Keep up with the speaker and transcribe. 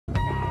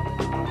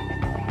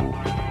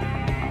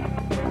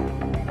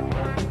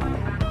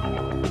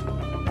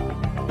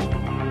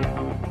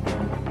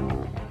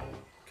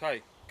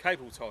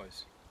cable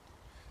ties.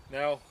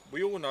 Now,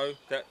 we all know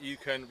that you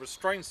can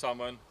restrain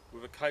someone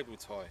with a cable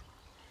tie.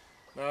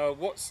 Now,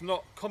 what's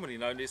not commonly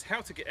known is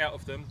how to get out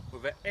of them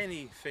without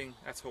anything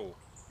at all.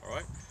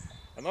 Alright?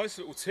 A nice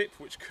little tip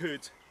which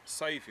could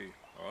save you.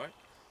 Alright?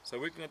 So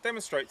we're going to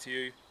demonstrate to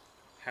you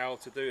how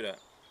to do that.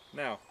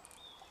 Now,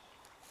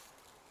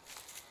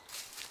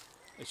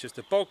 it's just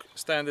a bog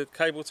standard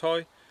cable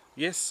tie.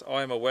 Yes,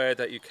 I am aware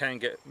that you can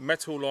get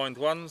metal lined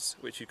ones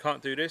which you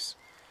can't do this,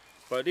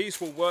 but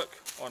these will work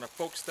on a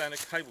bog standard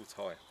cable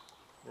tie.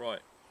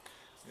 Right,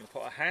 we're going to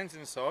put our hands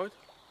inside,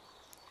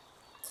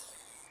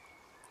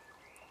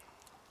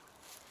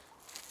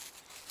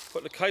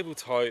 put the cable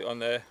tie on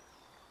there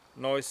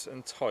nice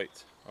and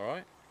tight.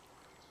 Alright,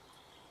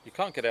 you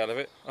can't get out of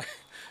it.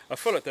 I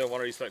feel like they're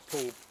one of these like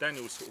Paul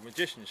Daniels sort of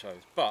magician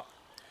shows, but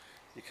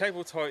your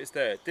cable tie is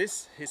there.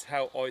 This is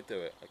how I do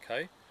it,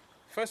 okay?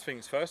 First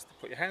things first,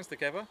 put your hands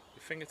together,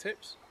 your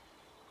fingertips,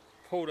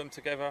 pull them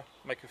together,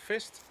 make a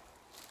fist,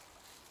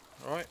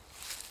 alright,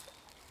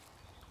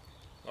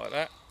 like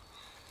that.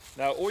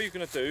 Now all you're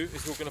going to do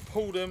is you're going to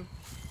pull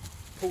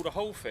the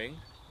whole thing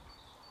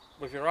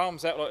with your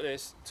arms out like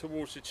this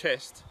towards your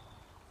chest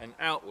and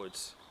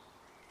outwards.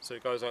 So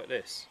it goes like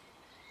this,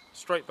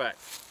 straight back,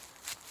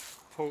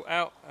 pull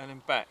out and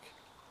then back.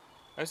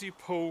 As you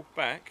pull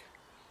back,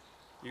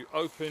 you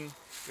open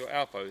your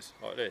elbows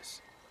like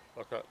this,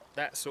 like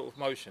that sort of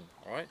motion.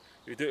 Alright,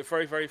 you do it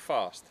very, very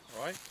fast.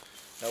 Alright,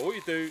 now what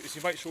you do is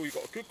you make sure you've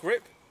got a good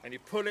grip and you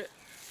pull it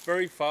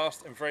very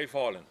fast and very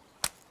violent.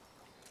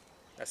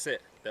 That's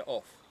it, they're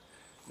off.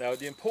 Now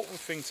the important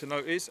thing to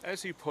note is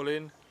as you pull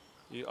in,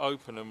 you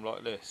open them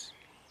like this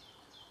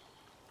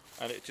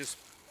and it just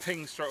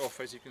pings straight off,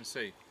 as you can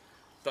see.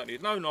 Don't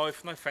need no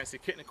knife, no fancy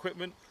kit and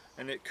equipment,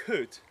 and it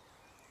could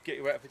get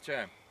you out of a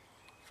jam.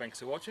 Thanks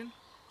for watching,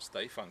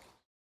 stay funky.